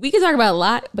we could talk about a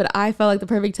lot, but I felt like the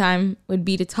perfect time would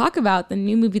be to talk about the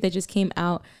new movie that just came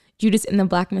out, Judas and the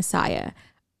Black Messiah.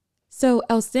 So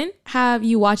Elston, have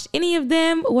you watched any of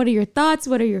them? What are your thoughts?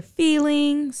 What are your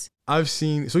feelings?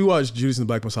 So we watched Judas and the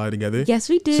Black Messiah together. Yes,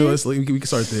 we did. So we can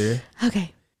start there.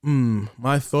 Okay.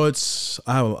 My thoughts,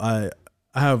 I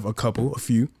have a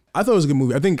few. I thought it was a good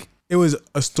movie. I think it was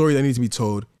a story that needed to be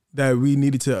told, that we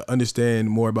needed to understand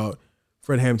more about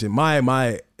Fred Hampton.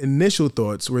 My initial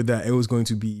thoughts were that it was going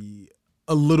to be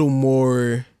a little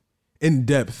more in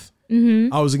depth.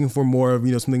 Mm-hmm. I was looking for more of,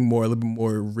 something more, a little bit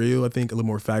more real, I think, a little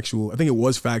more factual. I think it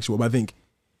was factual, but I think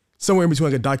somewhere in between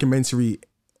like a documentary,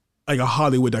 like a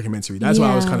Hollywood documentary. That's what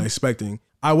I was kind of expecting.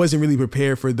 I wasn't really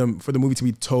prepared for the movie to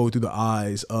be told through the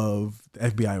eyes of the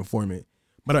FBI informant.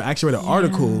 But I actually read an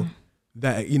article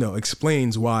that,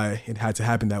 explains why it had to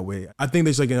happen that way. I think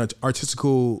there's like an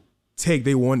artistical take.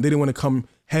 They didn't want to come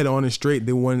head on and straight.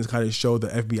 They wanted to kind of show the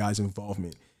FBI's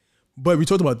involvement. But we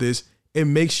talked about this. It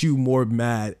makes you more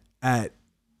mad at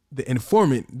the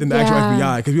informant than the actual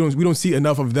FBI, because we don't see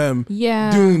enough of them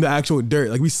doing the actual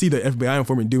dirt. Like we see the FBI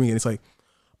informant doing it. It's like,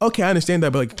 okay, I understand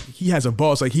that, but like he has a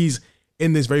boss. Like he's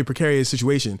in this very precarious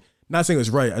situation. Not saying it's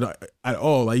right at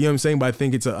all. Like, you know what I'm saying? But I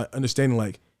think it's a understanding,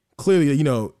 like clearly,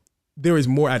 there is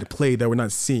more at play that we're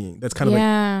not seeing. That's kind of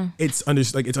like it's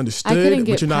understood,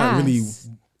 but you're not really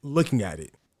looking at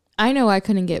it. I know I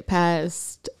couldn't get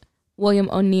past William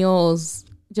O'Neill's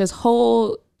his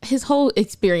whole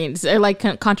experience or like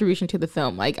contribution to the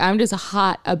film. Like I'm just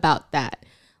hot about that.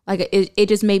 Like it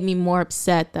just made me more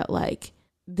upset that like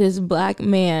this black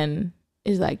man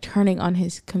is like turning on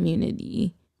his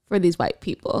community for these white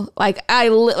people. Like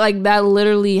that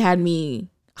literally had me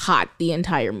hot the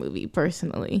entire movie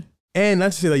personally. And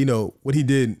not to say that, what he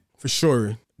did, for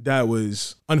sure, that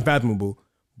was unfathomable.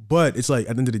 But it's like,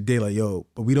 at the end of the day, like,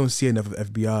 but we don't see enough of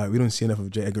FBI. We don't see enough of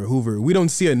J. Edgar Hoover. We don't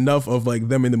see enough of like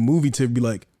them in the movie to be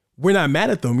like, we're not mad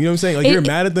at them. You know what I'm saying? Like, you're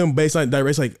mad at them based on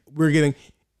direct, like, we're getting...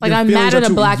 Like, I'm mad at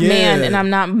a black man, and I'm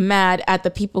not mad at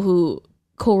the people who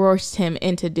coerced him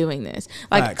into doing this.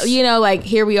 Like, Facts. Like,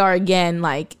 here we are again,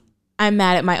 like, I'm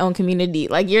mad at my own community.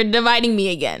 Like, you're dividing me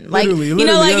again. Like, literally,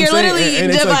 you're literally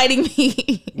and dividing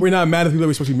me. We're not mad at people that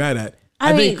we're supposed to be mad at.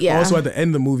 I think also at the end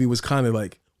of the movie was kind of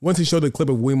like, once he showed the clip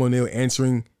of William O'Neill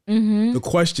answering the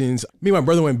questions, me and my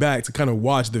brother went back to kind of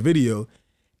watch the video.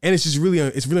 And it's just really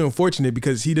unfortunate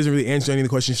because he doesn't really answer any of the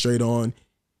questions straight on.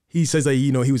 He says that,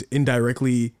 he was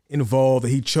indirectly involved, that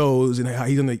he chose, and how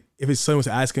if his son was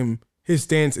to ask him his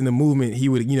stance in the movement, he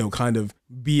would, kind of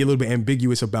be a little bit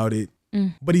ambiguous about it.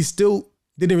 But he still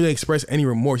didn't really express any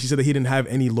remorse. He said that he didn't have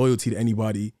any loyalty to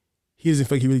anybody. He doesn't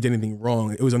feel like he really did anything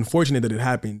wrong. It was unfortunate that it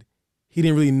happened. He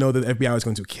didn't really know that the FBI was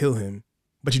going to kill him,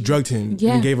 but you drugged him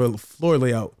and gave a floor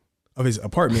layout of his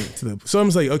apartment to the. So I'm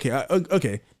just like,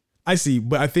 okay, I see.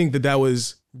 But I think that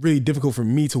was really difficult for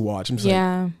me to watch. I'm just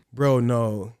like, bro,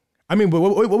 no. I mean, but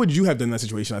what would you have done in that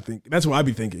situation? I think that's what I'd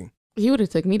be thinking. He would have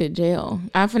took me to jail.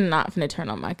 I'm not finna turn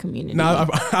on my community. Nah,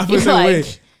 I feel the same way.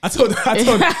 I told my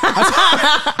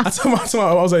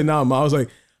I was like, nah, Ma. I was like,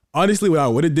 honestly, what I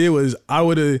would have did was I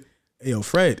would have,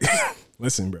 Fred,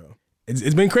 listen, bro.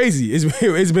 It's been crazy. It's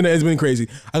been crazy.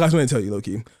 I got something to tell you, low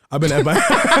key. I've been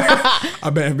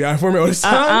FBI informant all this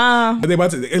time. But they about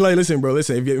to like, listen, bro.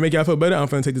 Listen, if you make y'all feel better, I'm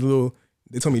finna take this little.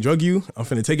 They told me drug you. I'm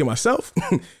finna take it myself.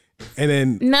 And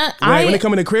then when they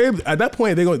come in the crib, at that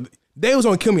point they're they was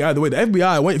gonna kill me either way. The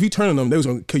FBI, if you turn on them, they was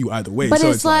gonna kill you either way. But so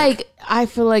it's like I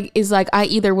feel like it's like I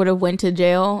either would have went to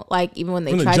jail, like even when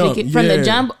they tried to get from the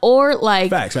jump, or like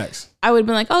facts. I would have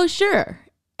been like, oh sure,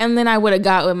 and then I would have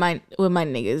got with my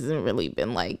niggas and really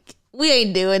been like, we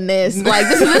ain't doing this. Like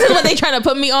this is what they trying to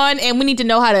put me on, and we need to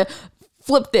know how to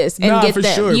flip this and get them.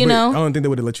 Sure, you know, I don't think they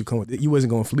would have let you come with it. You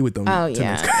wasn't gonna flee with them. Oh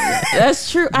yeah,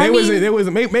 that's true. Maybe they would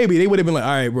have been like, all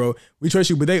right, bro, we trust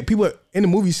you. But people in the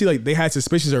movie see like they had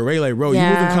suspicions already. Like, bro, you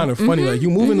moving kind of funny. Like you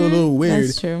moving a little weird.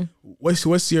 That's true.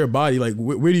 What's your body like?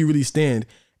 Where do you really stand?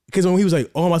 Because when he was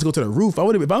like, oh, I'm about to go to the roof, I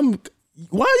would have.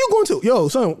 Why are you going to? Yo,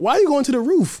 son, why are you going to the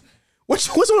roof? What's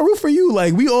on the roof for you?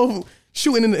 Like we all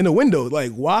shooting in the window.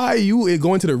 Like why are you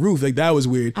going to the roof? Like that was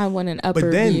weird. I want an upper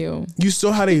but then view. You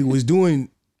saw how they was doing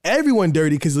everyone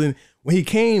dirty, because then when he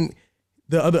came,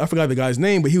 I forgot the guy's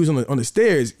name, but he was on the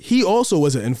stairs. He also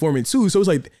was an informant too. So it was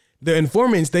like the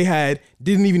informants they had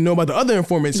didn't even know about the other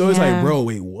informants. So it's like, bro,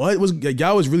 wait, what was like,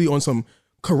 y'all was really on some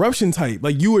corruption type?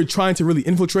 Like you were trying to really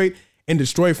infiltrate and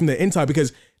destroy from the inside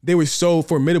because they were so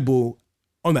formidable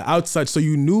on the outside. So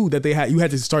you knew that you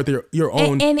had to start your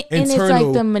own and internal it's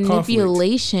like the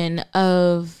manipulation conflict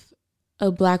of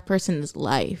a black person's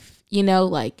life. You know,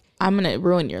 like I'm gonna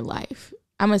ruin your life.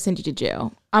 I'm gonna send you to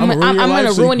jail. I'm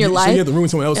gonna ruin your life. So you have to ruin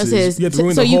someone else's. You have to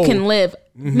ruin so the you whole. can live,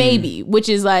 maybe, which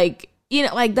is like, you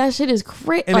know, like that shit is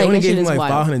crazy. And like, they only that gave shit him is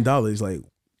like wild. $500. Like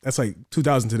that's like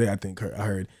 $2,000 today, I think I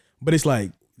heard. But it's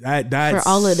like that's for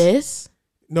all of this.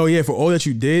 No, yeah, for all that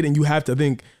you did, and you have to. I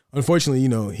think, unfortunately, you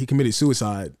know, he committed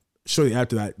suicide shortly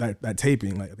after that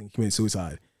taping. Like I think he committed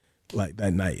suicide like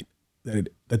that night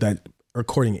that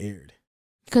recording aired.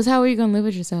 Because how are you gonna live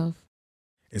with yourself?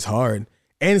 It's hard.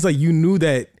 And it's like you knew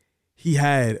that he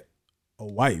had a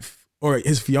wife or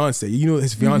his fiance. You know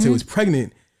his fiance was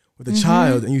pregnant with a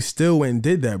child, and you still went and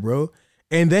did that, bro.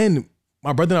 And then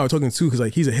my brother and I were talking too, because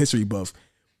like he's a history buff.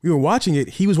 We were watching it.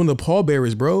 He was one of the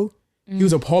pallbearers, bro. He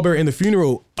was a pallbearer in the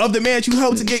funeral of the man that you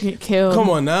helped to get killed. Come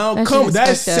on now.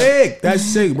 That's sick. That's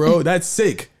sick, bro. That's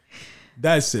sick.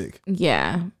 That's sick.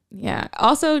 Yeah. Yeah.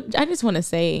 Also, I just want to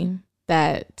say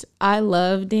that I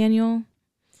love Daniel,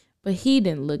 but he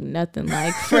didn't look nothing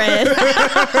like Fred.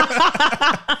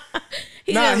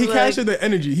 He captured the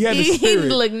energy. He had the spirit. He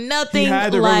looked nothing like Fred. He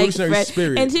had the revolutionary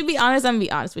spirit. And to be honest, I'm gonna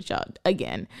be honest with y'all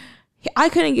again. I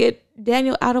couldn't get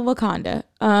Daniel out of Wakanda.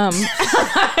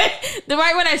 The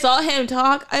right when I saw him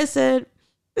talk, I said,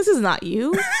 "This is not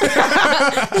you.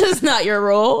 This is not your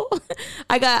role."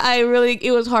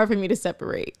 It was hard for me to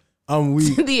separate.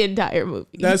 The entire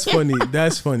movie. That's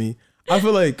funny. I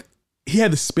feel like he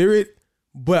had the spirit,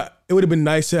 but it would have been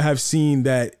nice to have seen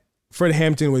that Fred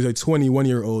Hampton was a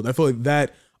 21-year-old. I feel like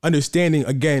that understanding,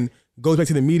 again, goes back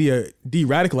to the media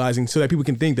de-radicalizing so that people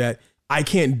can think that I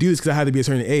can't do this because I have to be a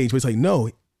certain age. But it's like, no,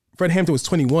 Fred Hampton was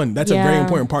 21. That's a very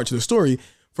important part to the story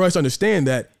for us to understand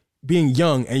that being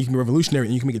young and you can be revolutionary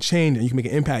and you can make a change and you can make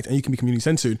an impact and you can be community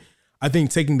centered. I think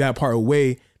taking that part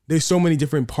away, there's so many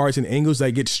different parts and angles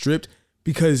that get stripped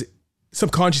because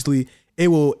subconsciously it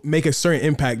will make a certain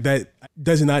impact that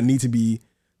does not need to be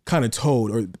kind of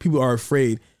told, or people are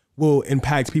afraid will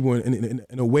impact people in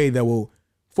a way that will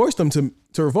force them to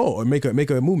revolt or make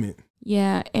a movement.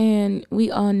 Yeah, and we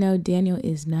all know Daniel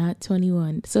is not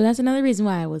 21. So that's another reason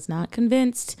why I was not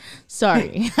convinced.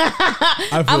 Sorry.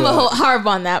 I'm going to harp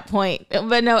on that point.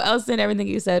 But no, Elston, everything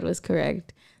you said was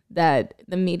correct. That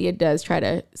the media does try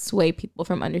to sway people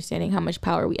from understanding how much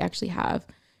power we actually have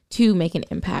to make an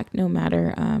impact, no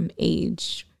matter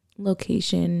age,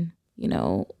 location,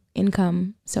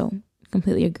 income. So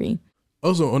completely agree.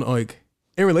 Also, on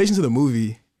in relation to the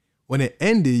movie, when it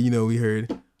ended, we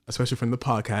heard, especially from the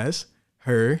podcast,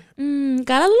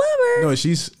 gotta love her. No,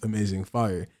 she's amazing,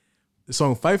 fire. The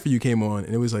song "Fight for You" came on,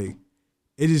 and it was like,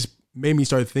 it just made me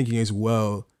start thinking as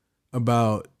well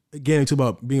about, again, it's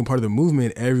about being part of the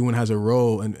movement. Everyone has a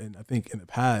role, and I think in the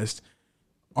past,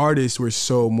 artists were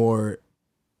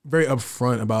very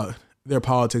upfront about their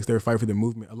politics, their fight for the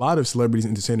movement. A lot of celebrities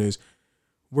and entertainers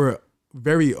were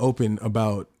very open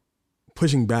about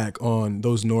pushing back on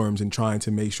those norms and trying to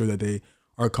make sure that they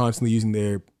are constantly using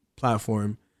their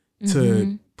platform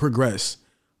to progress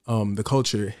the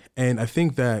culture. And I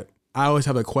think that I always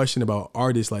have a question about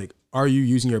artists, like, are you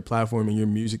using your platform and your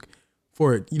music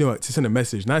for, to send a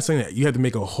message? Not saying that you have to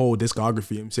make a whole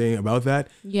discography, I'm saying about that.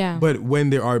 Yeah. But when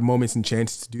there are moments and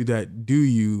chances to do that, do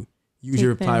you use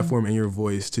your platform and your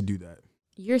voice to do that?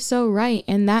 You're so right.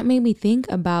 And that made me think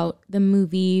about the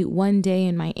movie One Day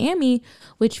in Miami,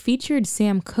 which featured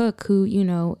Sam Cooke, who,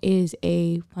 is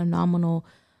a phenomenal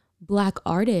Black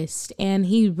artist. And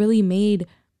he really made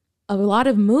a lot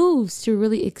of moves to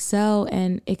really excel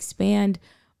and expand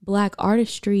Black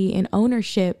artistry and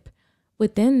ownership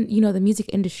within, you know, the music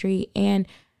industry. And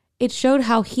it showed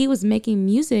how he was making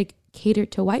music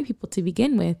catered to white people to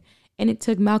begin with. And it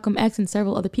took Malcolm X and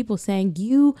several other people saying,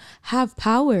 you have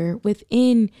power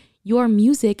within your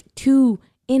music to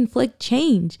inflict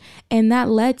change. And that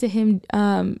led to him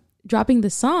dropping the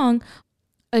song,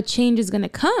 A Change Is Gonna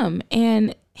Come.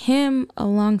 And him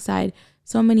alongside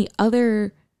so many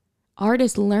other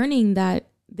artists learning that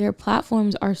their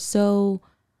platforms are so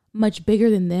much bigger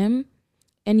than them.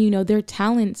 And, you know, their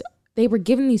talents, they were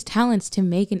given these talents to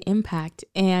make an impact.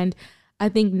 And I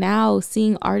think now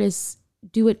seeing artists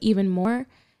do it even more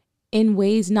in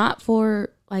ways not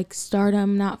for like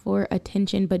stardom, not for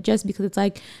attention, but just because it's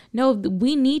like, no,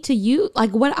 we need to use,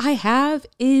 like what I have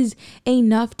is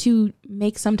enough to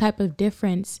make some type of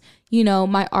difference. You know,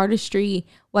 my artistry,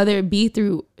 whether it be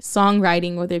through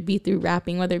songwriting, whether it be through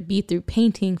rapping, whether it be through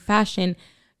painting, fashion,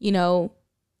 you know,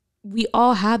 we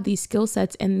all have these skill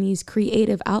sets and these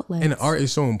creative outlets. And art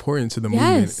is so important to the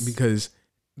movement because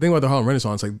the thing about the Harlem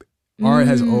Renaissance, like art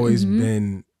has always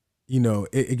been, you know,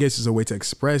 it gives us a way to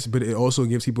express, but it also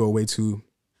gives people a way to,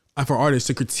 for artists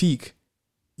to critique,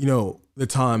 you know, the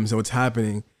times and what's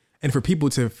happening, and for people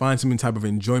to find some type of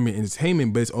enjoyment,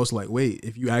 entertainment. But it's also like, wait,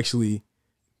 if you actually,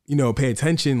 you know, pay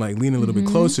attention, like lean a little bit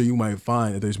closer, you might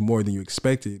find that there's more than you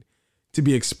expected to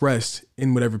be expressed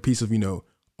in whatever piece of, you know,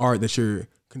 art that you're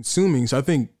consuming. So I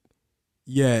think,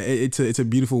 yeah, it's a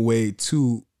beautiful way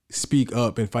to speak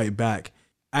up and fight back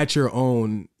at your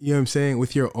own, you know what I'm saying,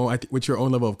 with your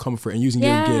own level of comfort and using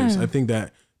your gifts. I think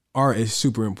that art is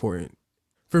super important.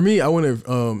 For me, I want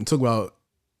to talk about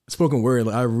spoken word.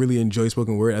 Like, I really enjoy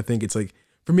spoken word. I think it's like,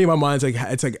 for me, in my mind,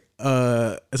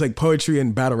 it's like poetry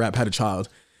and battle rap had a child.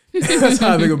 That's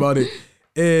how I think about it.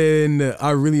 And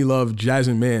I really love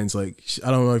Jasmine Mans. Like,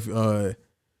 I don't know if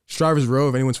Strivers Row,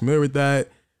 if anyone's familiar with that,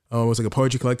 it was like a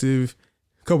poetry collective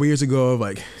a couple years ago of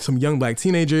like some young Black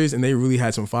teenagers, and they really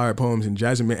had some fire poems. And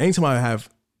Jasmine Mans,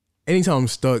 anytime I'm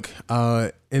stuck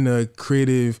in a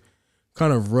creative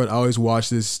kind of rut, I always watch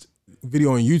this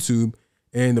video on YouTube,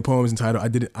 and the poem is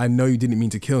entitled I Know You Didn't Mean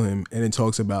to Kill Him. And it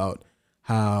talks about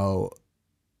how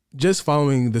just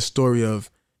following the story of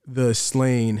the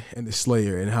slain and the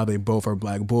slayer and how they both are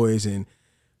Black boys and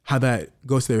how that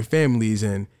goes to their families,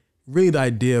 and really the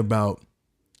idea about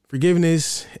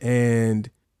forgiveness and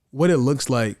what it looks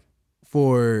like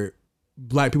for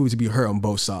Black people to be hurt on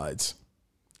both sides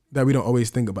that we don't always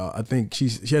think about. I think she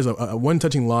has a one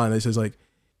touching line that says, like,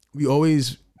 we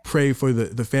always pray for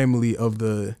the family of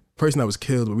the person that was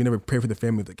killed, but we never pray for the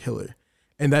family of the killer.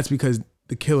 And that's because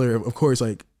the killer, of course,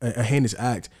 like a heinous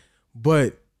act,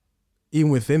 but even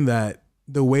within that,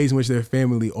 the ways in which their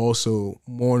family also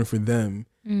mourn for them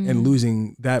and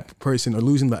losing that person, or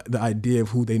losing the idea of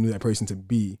who they knew that person to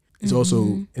be, is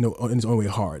also in its own way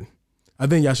hard. I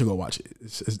think y'all should go watch it.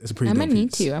 It's a pretty. I'm gonna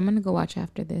need to. I'm gonna go watch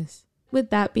after this. With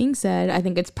that being said, I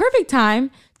think it's perfect time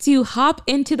to hop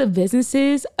into the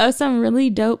businesses of some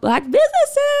really dope Black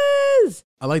businesses.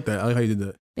 I like that. I like how you did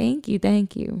that. Thank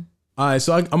you. All right,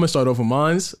 so I'm gonna start off with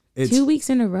mine's. It's 2 weeks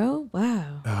in a row.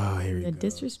 Wow. Oh, here we go. The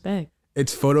disrespect.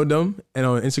 It's Photodome, and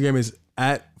on Instagram is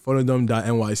at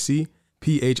photodome.nyc,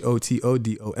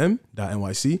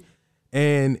 photodom.nyc,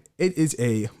 and it is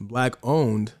a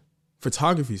Black-owned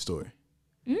photography store.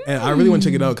 And I really want to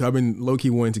check it out because I've been low-key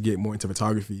wanting to get more into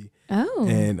photography. Oh.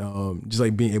 And just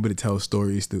like being able to tell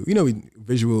stories through, you know,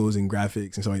 visuals and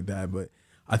graphics and stuff like that. But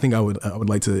I think I would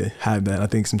like to have that. I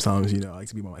think sometimes, you know, I like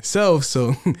to be by myself.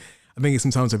 So I think it's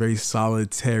sometimes a very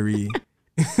solitary,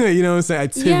 you know what I'm saying,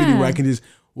 activity where I can just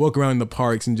walk around in the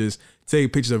parks and just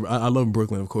take pictures of, I love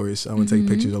Brooklyn, of course. I want to take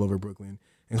pictures all over Brooklyn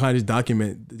and kind of just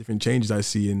document the different changes I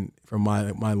see, and from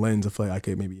my lens, I feel like I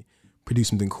could maybe produce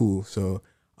something cool. So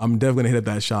I'm definitely gonna hit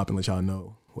up that shop and let y'all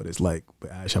know what it's like.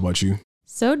 But Ash, how about you?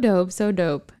 So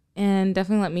dope. And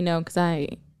definitely let me know, because I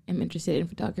am interested in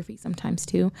photography sometimes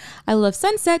too. I love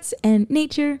sunsets and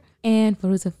nature and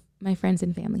photos of my friends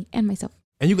and family and myself.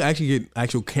 And you can actually get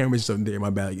actual cameras and stuff there in my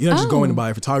bag. You're not just going to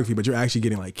buy photography, but you're actually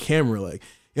getting like camera, like,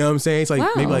 you know what I'm saying? It's like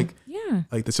maybe like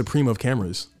like the Supreme of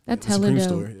cameras. That's hella Supreme dope.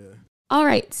 Store, yeah. All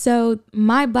right, so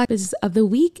my Black business of the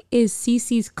week is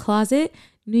CeCe's Closet,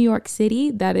 New York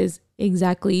City. That is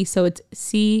exactly, so it's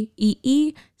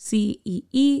CeeCees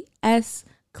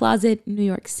Closet, New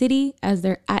York City, as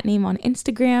their @name on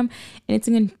Instagram. And it's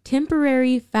a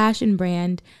contemporary fashion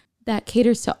brand that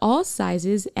caters to all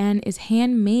sizes and is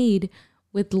handmade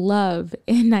with love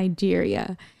in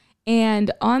Nigeria.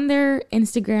 And on their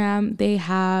Instagram, they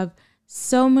have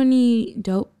so many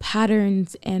dope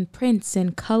patterns and prints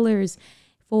and colors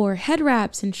for head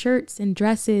wraps and shirts and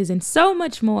dresses and so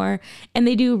much more. And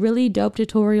they do really dope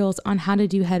tutorials on how to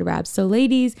do head wraps. So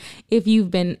ladies, if you've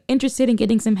been interested in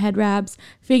getting some head wraps,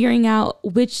 figuring out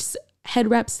which head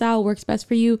wrap style works best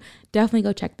for you, definitely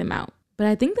go check them out. But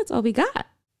I think that's all we got.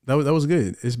 That was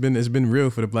good. It's been real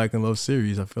for the Black in Love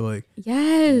series. I feel like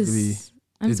yes, really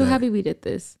I'm so happy we did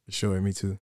this. For sure, me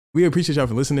too. We appreciate y'all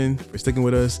for listening, for sticking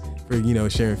with us, for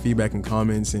sharing feedback and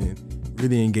comments, and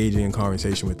really engaging in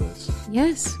conversation with us.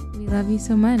 Yes, we love you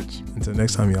so much. Until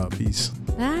next time, y'all. Peace.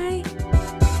 Bye.